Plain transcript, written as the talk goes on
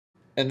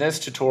In this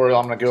tutorial,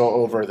 I'm going to go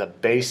over the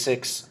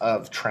basics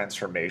of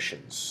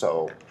transformations.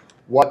 So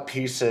what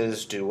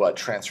pieces do what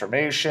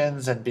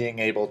transformations and being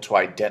able to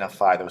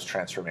identify those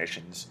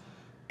transformations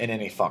in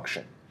any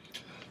function.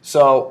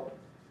 So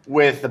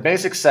with the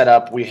basic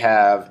setup, we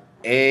have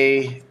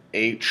A,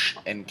 H,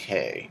 and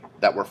K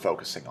that we're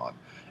focusing on.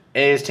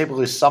 A is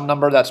typically some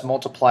number that's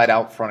multiplied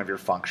out front of your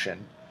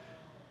function.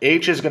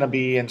 H is going to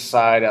be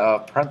inside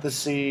of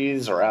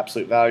parentheses or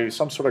absolute value,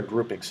 some sort of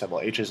grouping symbol.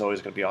 H is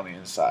always going to be on the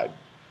inside.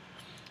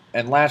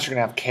 And last, you're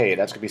going to have K.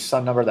 That's going to be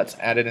some number that's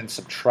added and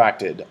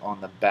subtracted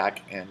on the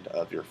back end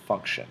of your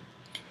function.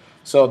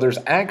 So there's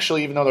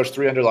actually, even though there's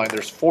 3 underlined,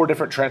 there's 4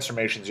 different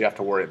transformations you have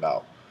to worry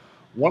about.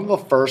 One of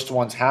the first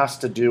ones has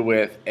to do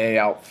with A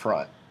out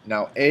front.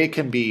 Now, A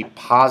can be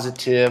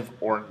positive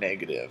or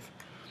negative.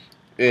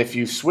 If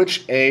you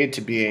switch A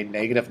to be a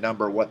negative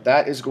number, what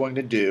that is going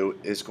to do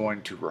is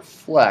going to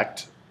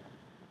reflect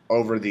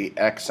over the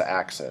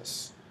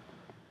x-axis.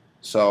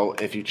 So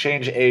if you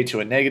change A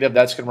to a negative,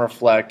 that's going to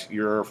reflect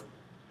your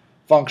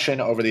function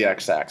over the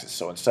x-axis.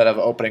 So instead of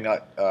opening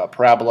up,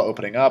 parabola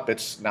opening up,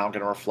 it's now going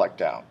to reflect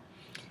down.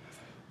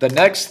 The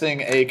next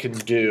thing A can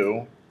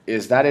do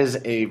is that is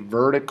a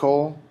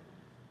vertical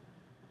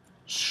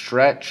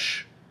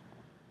stretch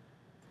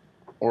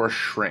or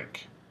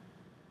shrink.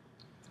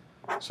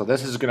 So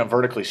this is going to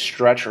vertically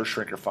stretch or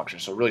shrink your function.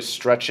 So really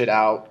stretch it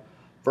out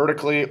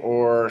vertically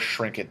or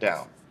shrink it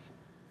down.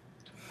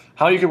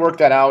 How you can work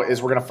that out is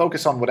we're going to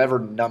focus on whatever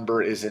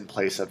number is in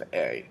place of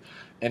A.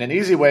 And an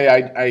easy way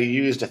I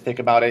use to think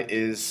about it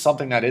is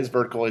something that is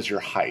vertical is your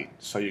height.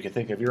 So you can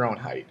think of your own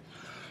height.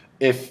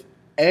 If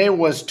A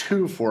was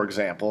 2, for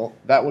example,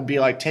 that would be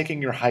like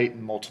taking your height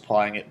and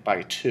multiplying it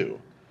by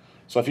 2.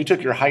 So if you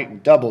took your height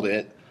and doubled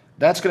it,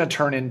 that's going to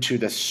turn into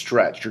the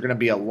stretch. You're going to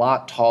be a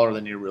lot taller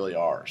than you really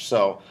are.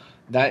 So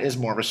that is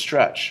more of a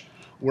stretch.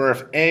 Where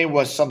if A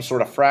was some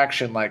sort of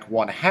fraction like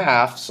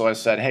 1/2, so I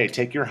said, hey,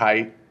 take your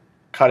height,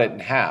 cut it in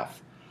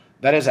half,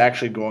 that is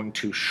actually going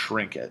to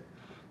shrink it.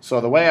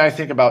 So the way I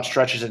think about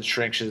stretches and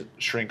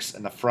shrinks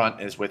in the front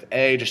is with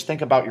A, just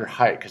think about your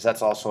height, because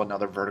that's also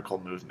another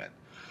vertical movement.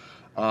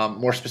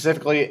 More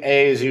specifically,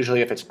 A is usually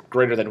if it's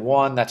greater than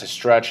 1, that's a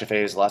stretch. If A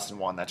is less than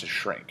 1, that's a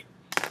shrink.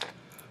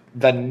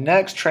 The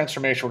next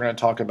transformation we're going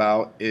to talk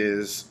about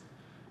is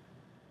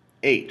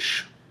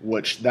H,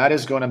 which that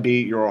is going to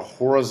be your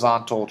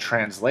horizontal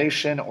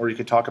translation, or you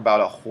could talk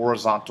about a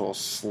horizontal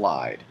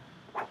slide.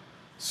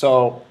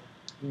 So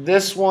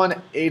this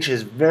one, H,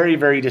 is very,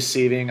 very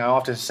deceiving. I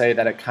often say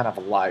that it kind of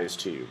lies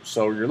to you.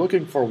 So you're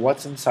looking for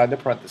what's inside the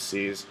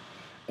parentheses,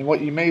 and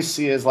what you may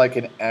see is like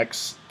an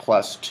x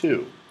plus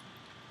 2.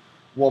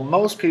 Well,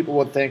 most people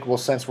would think, well,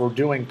 since we're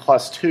doing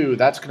plus 2,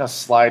 that's going to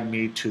slide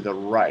me to the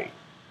right.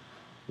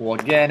 Well,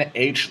 again,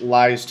 H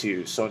lies to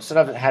you. So instead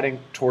of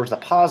heading towards the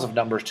positive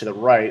numbers to the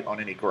right on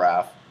any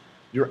graph,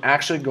 you're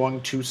actually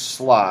going to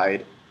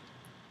slide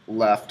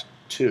left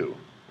 2.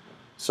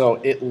 So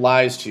it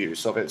lies to you.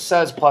 So if it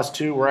says plus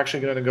 2, we're actually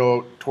going to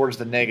go towards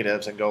the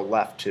negatives and go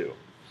left 2.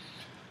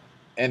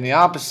 In the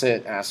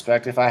opposite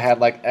aspect, if I had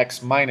like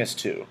x minus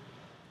 2,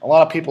 a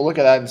lot of people look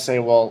at that and say,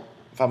 well,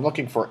 if I'm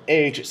looking for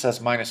H, it says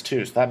minus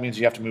 2, so that means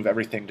you have to move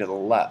everything to the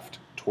left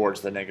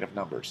towards the negative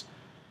numbers.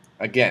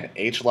 Again,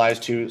 H lies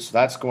to you, so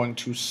that's going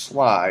to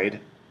slide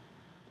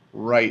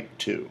right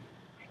 2.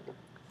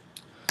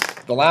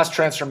 The last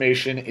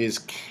transformation is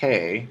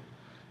K.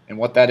 And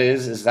what that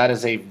is that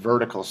is a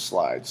vertical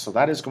slide. So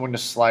that is going to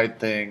slide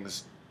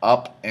things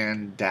up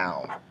and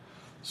down.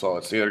 So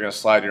it's either going to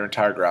slide your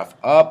entire graph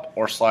up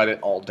or slide it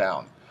all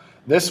down.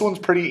 This one's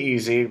pretty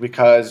easy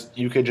because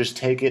you could just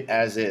take it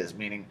as is,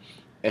 meaning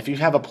if you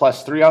have a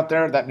plus 3 out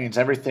there, that means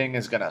everything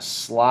is going to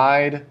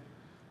slide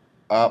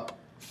up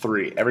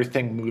 3.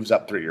 Everything moves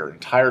up 3. Your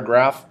entire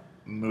graph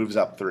moves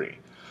up 3.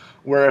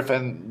 Where if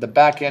in the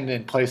back end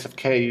in place of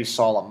K you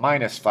saw a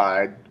minus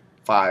 5,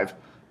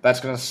 that's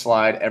going to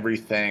slide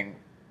everything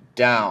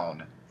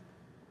down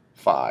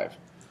 5.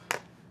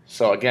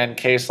 So again,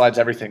 K slides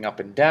everything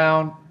up and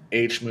down,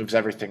 H moves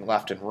everything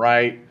left and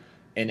right,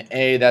 and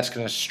A, that's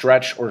going to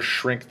stretch or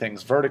shrink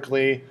things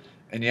vertically,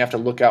 and you have to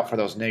look out for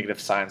those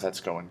negative signs that's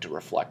going to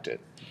reflect it.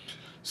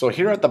 So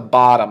here at the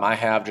bottom, I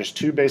have just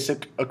 2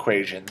 basic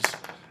equations,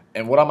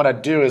 and what I'm going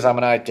to do is I'm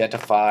going to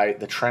identify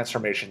the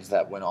transformations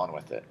that went on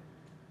with it.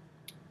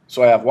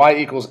 So I have y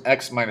equals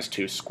x minus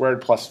 2 squared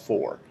plus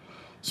 4.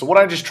 So what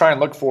I just try and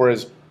look for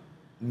is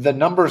the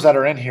numbers that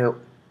are in here,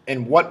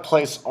 in what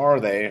place are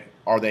they?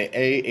 Are they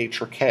A,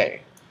 H, or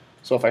K?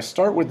 So if I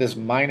start with this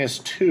minus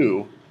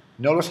 2,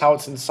 notice how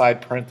it's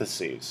inside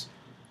parentheses.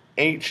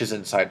 H is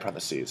inside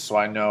parentheses, so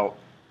I know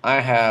I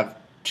have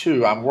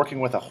 2. I'm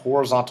working with a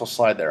horizontal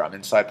slide there. I'm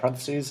inside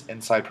parentheses,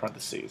 inside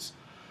parentheses.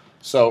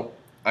 So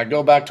I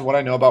go back to what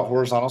I know about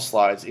horizontal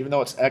slides. Even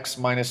though it's x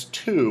minus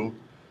 2,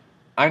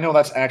 I know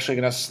that's actually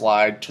going to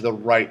slide to the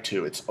right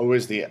 2. It's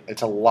always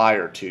it's a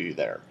liar to you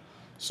there.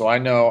 So I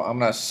know I'm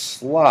going to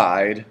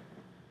slide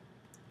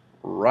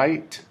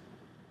right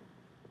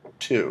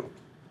 2.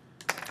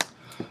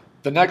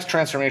 The next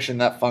transformation in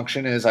that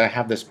function is I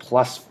have this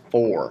plus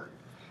 4.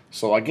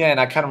 So again,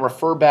 I kind of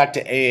refer back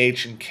to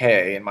AH and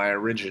K in my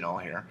original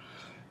here.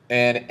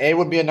 And A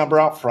would be a number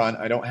out front.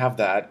 I don't have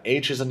that.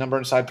 H is a number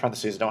inside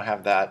parentheses. I don't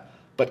have that.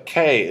 But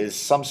K is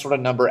some sort of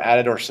number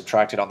added or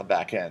subtracted on the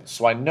back end.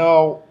 So I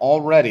know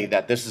already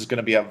that this is going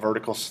to be a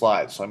vertical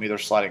slide. So I'm either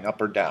sliding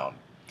up or down.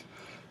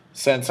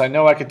 Since I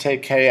know I could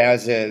take K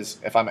as is,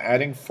 if I'm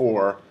adding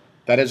 4,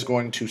 that is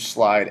going to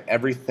slide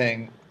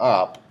everything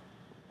up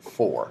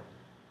 4.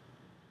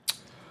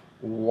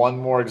 One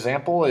more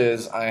example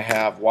is I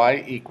have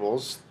y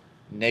equals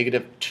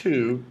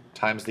 -2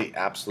 times the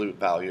absolute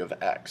value of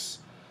x.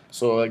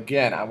 So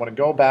again, I want to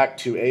go back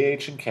to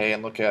AH and K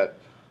and look at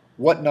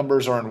what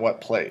numbers are in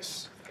what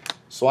place.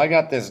 So I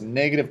got this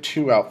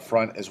 -2 out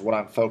front is what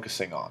I'm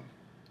focusing on.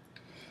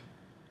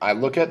 I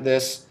look at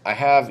this,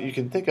 you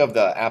can think of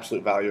the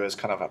absolute value as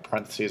kind of a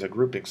parentheses, a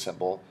grouping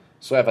symbol.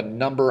 So I have a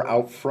number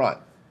out front.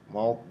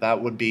 Well,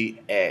 that would be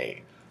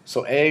A.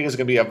 So A is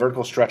going to be a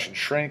vertical stretch and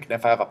shrink, and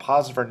if I have a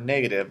positive or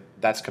negative,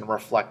 that's going to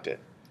reflect it.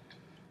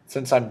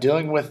 Since I'm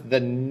dealing with the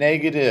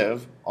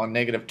negative on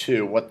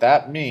 -2, what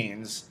that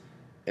means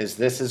is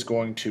this is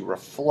going to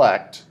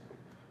reflect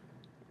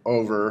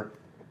over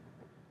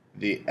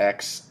the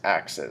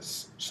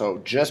x-axis.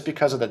 So just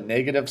because of the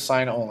negative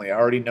sign only, I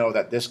already know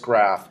that this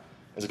graph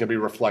is going to be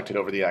reflected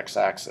over the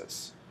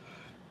x-axis.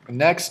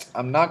 Next,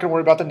 I'm not going to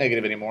worry about the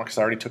negative anymore because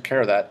I already took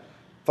care of that.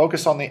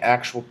 Focus on the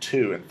actual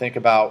 2 and think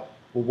about,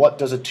 well, what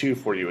does a 2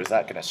 for you? Is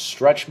that going to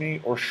stretch me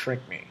or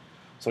shrink me?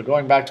 So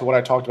going back to what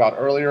I talked about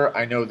earlier,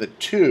 I know the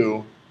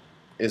 2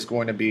 is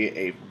going to be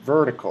a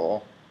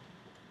vertical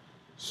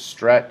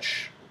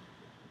stretch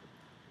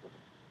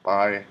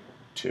by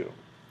 2.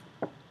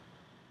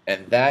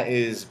 And that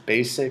is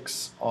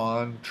basics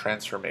on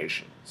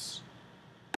transformation.